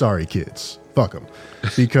show. I'm sorry, kids. Fuck him.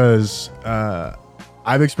 Because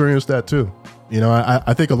I've experienced that too.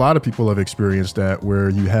 I think a lot of people have experienced that, where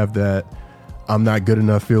you have that I'm not good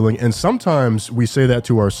enough feeling. And sometimes we say that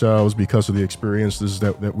to ourselves because of the experiences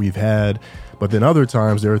that we've had. But then other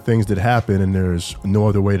times there are things that happen and there's no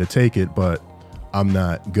other way to take it, but I'm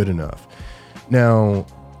not good enough. Now,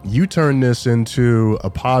 you turn this into a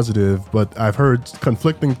positive, but I've heard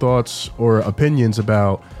conflicting thoughts or opinions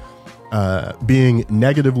about being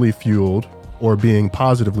negatively fueled or being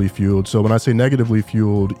positively fueled. So when I say negatively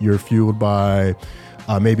fueled, you're fueled by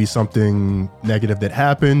maybe something negative that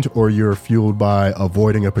happened, or you're fueled by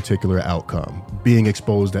avoiding a particular outcome, being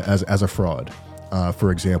exposed as a fraud,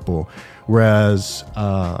 for example. Whereas,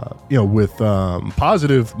 with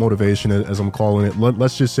positive motivation, as I'm calling it,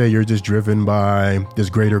 let's just say you're just driven by this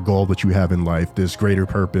greater goal that you have in life, this greater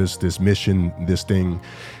purpose, this mission, this thing.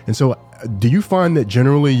 And so do you find that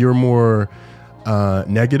generally you're more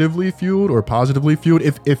negatively fueled or positively fueled?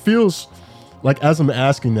 If it feels like, as I'm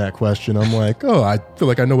asking that question, I'm like, oh, I feel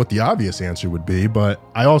like I know what the obvious answer would be, but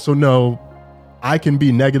I also know I can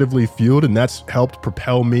be negatively fueled, and that's helped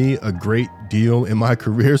propel me a great deal in my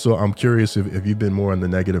career. So I'm curious if you've been more on the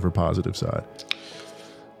negative or positive side.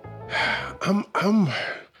 I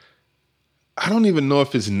don't even know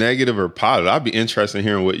if it's negative or positive. I'd be interested in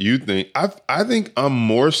hearing what you think. I think I'm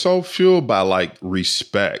more so fueled by like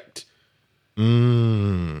respect.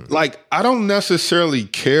 Like, I don't necessarily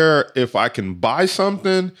care if I can buy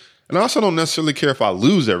something, and I also don't necessarily care if I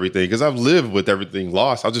lose everything, because I've lived with everything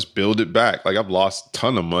lost. I'll just build it back. Like, I've lost a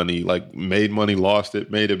ton of money, like made money, lost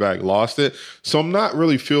it, made it back, lost it. So I'm not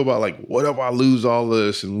really fueled by like, what if I lose all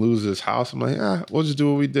this and lose this house? I'm like, we'll just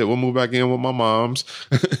do what we did. We'll move back in with my mom's.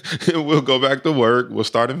 We'll go back to work. We'll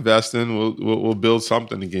start investing. We'll build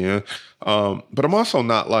something again. But I'm also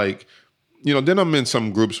not like, then I'm in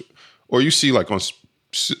some groups, or you see like on,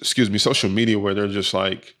 social media, where they're just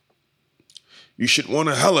like, you should want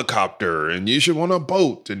a helicopter and you should want a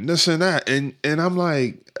boat and this and that. And I'm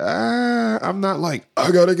like, I'm not like,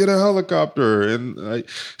 I gotta get a helicopter. And like,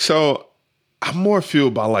 so I'm more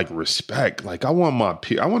fueled by like respect. Like, I want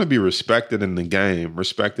to be respected in the game,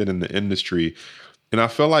 respected in the industry. And I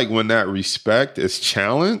feel like when that respect is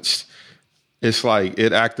challenged, it's like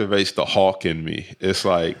it activates the hawk in me. It's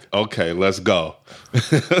like, okay, let's go.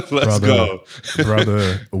 Let's go.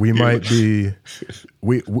 Brother, we might be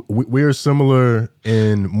we are similar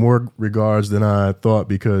in more regards than I thought,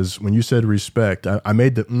 because when you said respect, I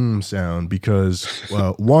made the sound because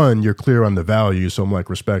one, you're clear on the value, so I'm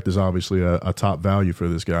like, respect is obviously a top value for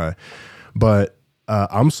this guy. But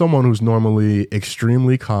I'm someone who's normally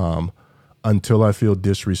extremely calm until I feel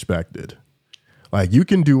disrespected. Like, you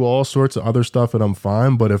can do all sorts of other stuff and I'm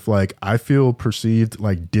fine, but if like I feel perceived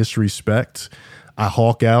like disrespect, I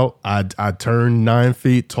hawk out. I turn 9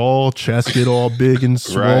 feet tall, chest get all big and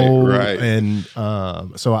swole, right. And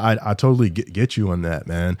so I totally get you on that,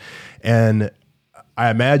 man. And I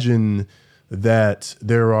imagine that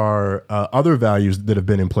there are other values that have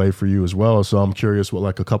been in play for you as well. So I'm curious what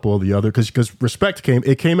like a couple of the other, because respect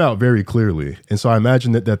came out very clearly, and so I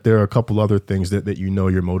imagine that there are a couple other things that you know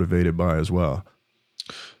you're motivated by as well.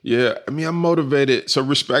 Yeah, I mean, I'm motivated. So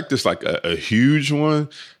respect is like a huge one.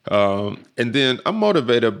 And then I'm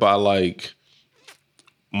motivated by like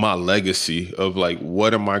my legacy of like,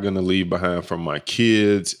 what am I going to leave behind for my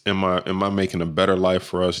kids? Am I making a better life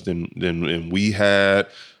for us than we had?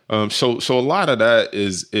 So a lot of that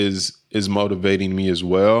is motivating me as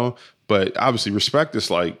well. But obviously respect is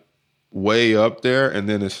like way up there. And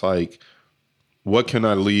then it's like, what can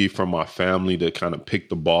I leave from my family to kind of pick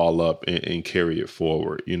the ball up and carry it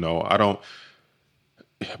forward? You know, I don't,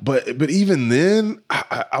 but even then,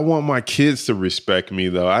 I want my kids to respect me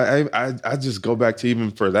though. I just go back to even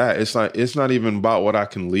for that. It's like, it's not even about what I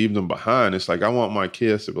can leave them behind. It's like, I want my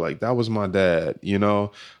kids to be like, that was my dad, you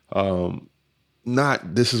know?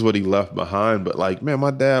 Not this is what he left behind, but like, man, my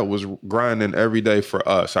dad was grinding every day for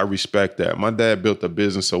us. I respect that. My dad built a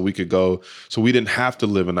business so we didn't have to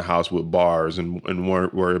live in a house with bars and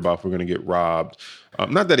weren't worried about if we're going to get robbed.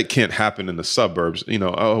 Not that it can't happen in the suburbs. You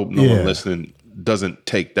know, I hope no one listening doesn't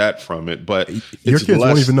take that from it, but your kids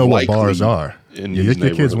won't even know what bars are. Your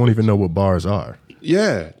kids won't even know what bars are.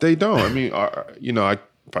 Yeah, they don't. I mean,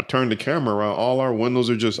 if I turn the camera around, all our windows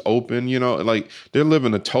are just open, you know, like they're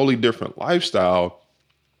living a totally different lifestyle.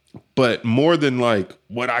 But more than like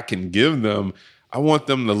what I can give them, I want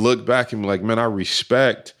them to look back and be like, man, I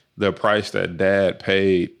respect the price that dad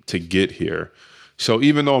paid to get here. So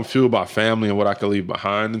even though I'm fueled by family and what I can leave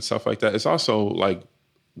behind and stuff like that, it's also like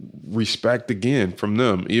respect again from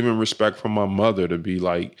them, even respect from my mother to be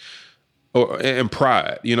like, and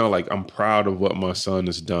pride, you know, like I'm proud of what my son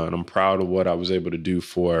has done. I'm proud of what I was able to do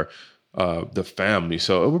for the family.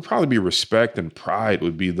 So it would probably be respect and pride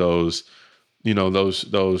would be those, you know,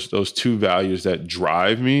 those two values that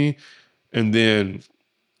drive me. And then,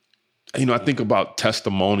 you know, I think about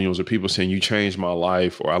testimonials of people saying you changed my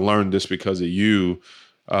life, or I learned this because of you.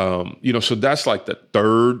 You know, so that's like the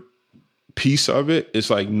third piece of it. It's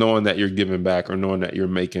like knowing that you're giving back or knowing that you're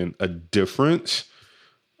making a difference.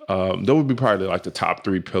 That would be probably like the top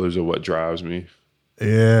three pillars of what drives me.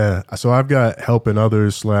 Yeah. So I've got helping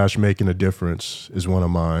others / making a difference is one of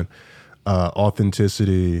mine.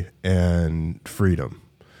 Authenticity and freedom.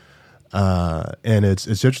 And it's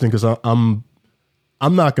interesting because I'm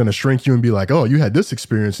not going to shrink you and be like, oh, you had this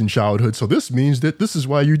experience in childhood, so this means that this is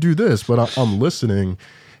why you do this. But I'm listening,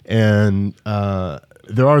 and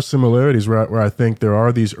there are similarities where I think there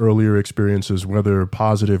are these earlier experiences, whether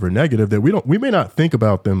positive or negative, that we may not think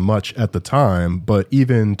about them much at the time, but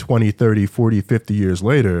even 20, 30, 40, 50 years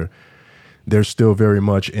later, they're still very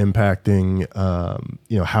much impacting,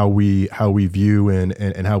 you know, how we view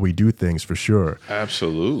and how we do things, for sure.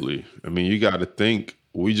 Absolutely. I mean, you got to think,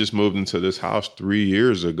 we just moved into this house 3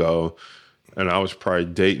 years ago, and I was probably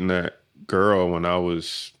dating that girl when I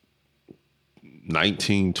was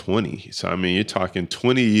 19, 20. So, I mean, you're talking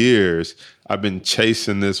 20 years. I've been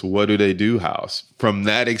chasing this what do they do house from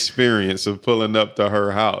that experience of pulling up to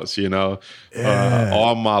her house, you know. Yeah.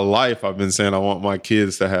 All my life, I've been saying I want my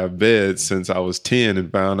kids to have beds since I was 10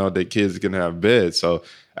 and found out that kids can have beds. So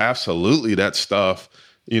absolutely that stuff,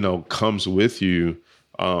 you know, comes with you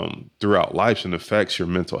throughout life and affects your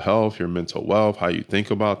mental health, your mental wealth, how you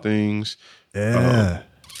think about things. Yeah.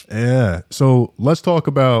 Yeah. So let's talk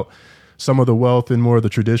about some of the wealth in more of the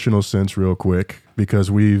traditional sense real quick,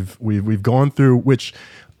 because we've gone through, which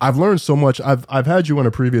I've learned so much. I've had you on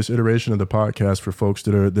a previous iteration of the podcast for folks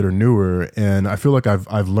that are newer, and I feel like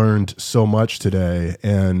I've learned so much today.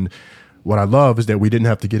 And what I love is that we didn't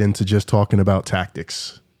have to get into just talking about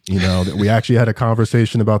tactics, you know, that we actually had a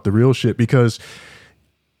conversation about the real shit, because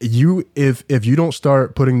if you don't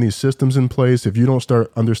start putting these systems in place, if you don't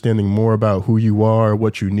start understanding more about who you are,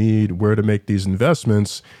 what you need, where to make these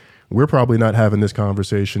investments, we're probably not having this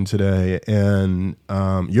conversation today, and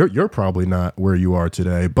you're probably not where you are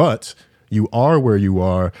today. But you are where you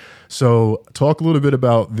are. So talk a little bit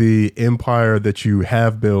about the empire that you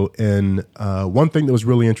have built. And one thing that was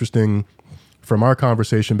really interesting from our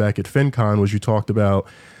conversation back at FinCon was you talked about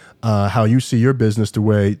how you see your business the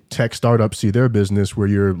way tech startups see their business, where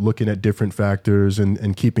you're looking at different factors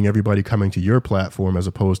and keeping everybody coming to your platform as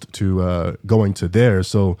opposed to going to theirs.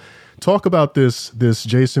 So talk about this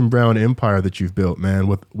Jason Brown empire that you've built, man,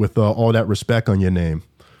 with all that respect on your name.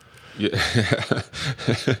 Yeah.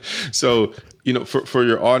 So, for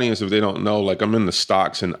your audience, if they don't know, like I'm in the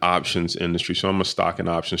stocks and options industry. So I'm a stock and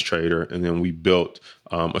options trader. And then we built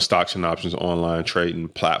a stocks and options online trading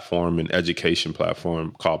platform and education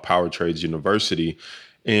platform called Power Trades University.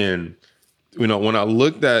 And, when I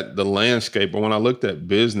looked at the landscape or when I looked at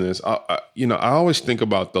business, I always think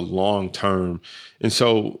about the long term. And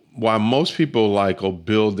so while most people will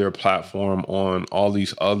build their platform on all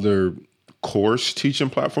these other course teaching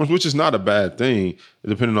platforms, which is not a bad thing,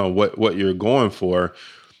 depending on what you're going for.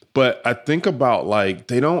 But I think about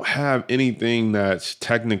they don't have anything that's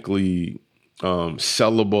technically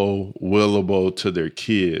sellable, willable to their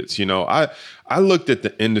kids. I looked at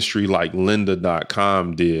the industry like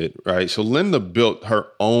lynda.com did, right? So Lynda built her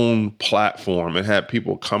own platform and had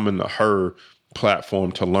people come into her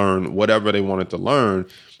platform to learn whatever they wanted to learn.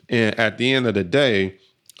 And at the end of the day,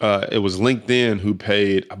 it was LinkedIn who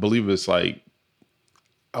paid, I believe it's I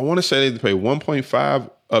want to say they paid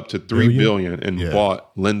 1.5 up to 3 billion and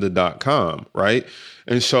bought lynda.com, right?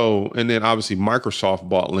 And then obviously Microsoft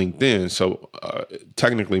bought LinkedIn. So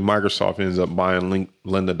technically Microsoft ends up buying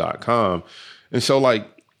lynda.com. And so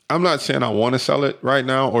I'm not saying I want to sell it right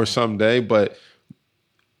now or someday, but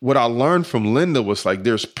what I learned from Lynda was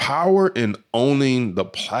there's power in owning the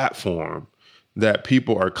platform that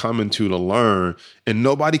people are coming to learn, and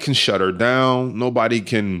nobody can shut her down. Nobody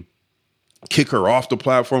can kick her off the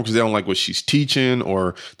platform because they don't like what she's teaching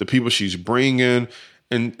or the people she's bringing.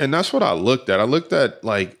 And that's what I looked at. I looked at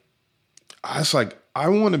I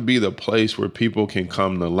want to be the place where people can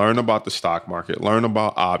come to learn about the stock market, learn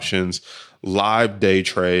about options, live day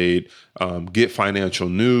trade, get financial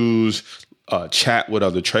news, chat with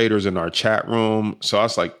other traders in our chat room. So I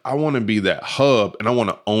was I want to be that hub and I want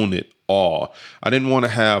to own it all. I didn't want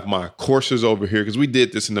to have my courses over here because we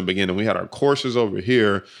did this in the beginning. We had our courses over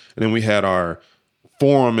here and then we had our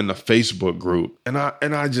forum in the Facebook group. And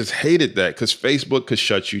I just hated that because Facebook could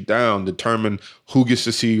shut you down, determine who gets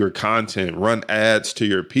to see your content, run ads to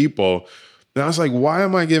your people. And I was why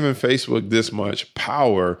am I giving Facebook this much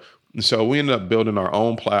power? And so we ended up building our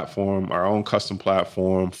own platform, our own custom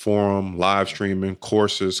platform, forum, live streaming,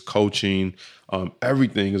 courses, coaching,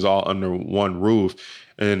 everything is all under one roof.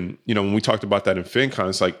 And, when we talked about that in FinCon,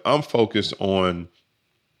 it's I'm focused on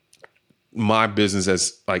my business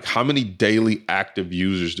as how many daily active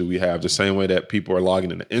users do we have? The same way that people are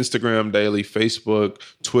logging into Instagram daily, Facebook,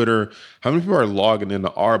 Twitter. How many people are logging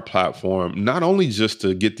into our platform, not only just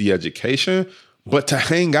to get the education, but to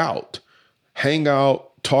hang out,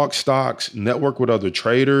 talk stocks, network with other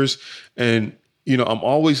traders. And, I'm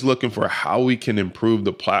always looking for how we can improve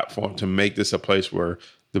the platform to make this a place where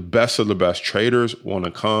the best of the best traders want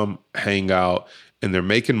to come hang out and they're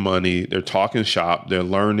making money. They're talking shop. They're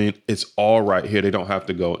learning. It's all right here. They don't have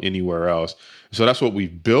to go anywhere else. So that's what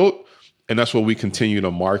we've built. And that's what we continue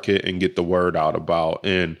to market and get the word out about.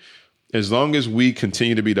 And as long as we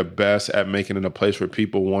continue to be the best at making it a place where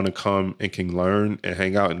people want to come and can learn and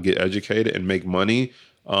hang out and get educated and make money,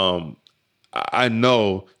 I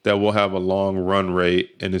know that we'll have a long run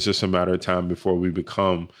rate. And it's just a matter of time before we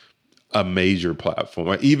become a major platform,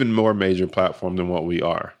 an even more major platform than what we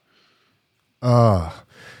are.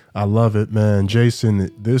 I love it, man.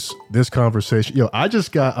 Jason, this conversation,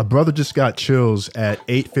 a brother just got chills at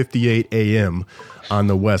 8:58 a.m. on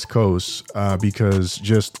the West Coast because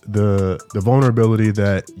just the vulnerability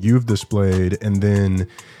that you've displayed, and then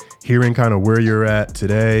hearing kind of where you're at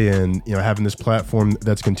today, and having this platform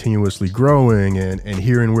that's continuously growing, and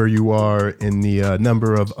hearing where you are in the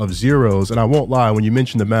number of zeros. And I won't lie, when you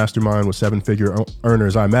mentioned the mastermind with 7-figure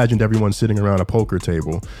earners, I imagined everyone sitting around a poker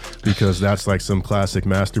table because that's some classic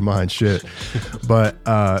mastermind shit. But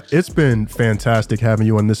it's been fantastic having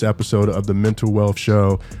you on this episode of the Mental Wealth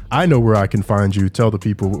Show. I know where I can find you. Tell the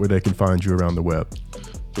people where they can find you around the web.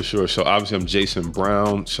 For sure. So obviously I'm Jason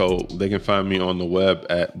Brown. So they can find me on the web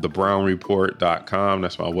at thebrownreport.com.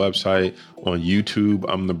 That's my website. On YouTube,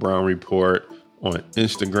 I'm The Brown Report. On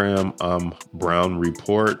Instagram, I'm Brown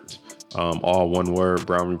Report. All one word,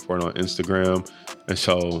 Brown Report on Instagram. And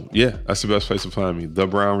so, yeah, that's the best place to find me. The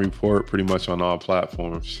Brown Report, pretty much on all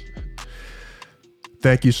platforms.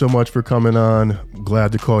 Thank you so much for coming on.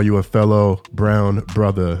 Glad to call you a fellow brown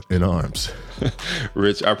brother in arms.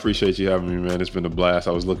 Rich, I appreciate you having me, man. It's been a blast.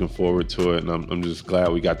 I was looking forward to it, and I'm just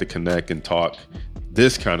glad we got to connect and talk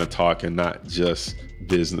this kind of talk and not just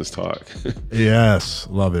business talk. Yes,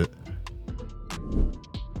 love it.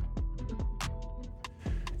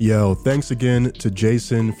 Yo, thanks again to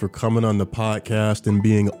Jason for coming on the podcast and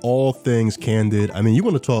being all things candid. I mean, you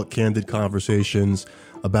want to talk candid conversations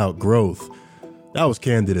about growth. That was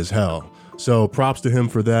candid as hell. So props to him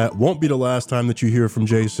for that. Won't be the last time that you hear from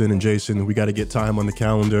Jason. And Jason, we got to get time on the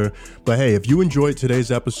calendar. But hey, if you enjoyed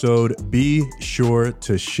today's episode, be sure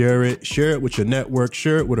to share it. Share it with your network.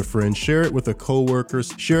 Share it with a friend. Share it with a coworker.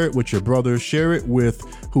 Share it with your brother. Share it with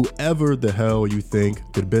whoever the hell you think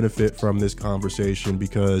could benefit from this conversation,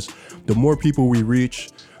 because the more people we reach,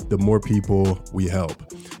 the more people we help.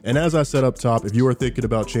 And as I said up top, if you are thinking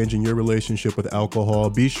about changing your relationship with alcohol,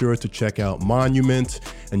 be sure to check out Monument,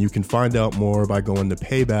 and you can find out more by going to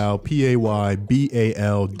paybal,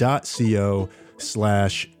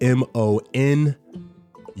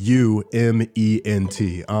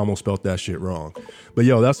 paybal.co/MONUMENT. I almost spelled that shit wrong. But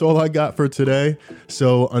yo, that's all I got for today.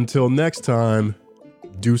 So until next time,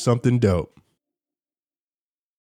 do something dope.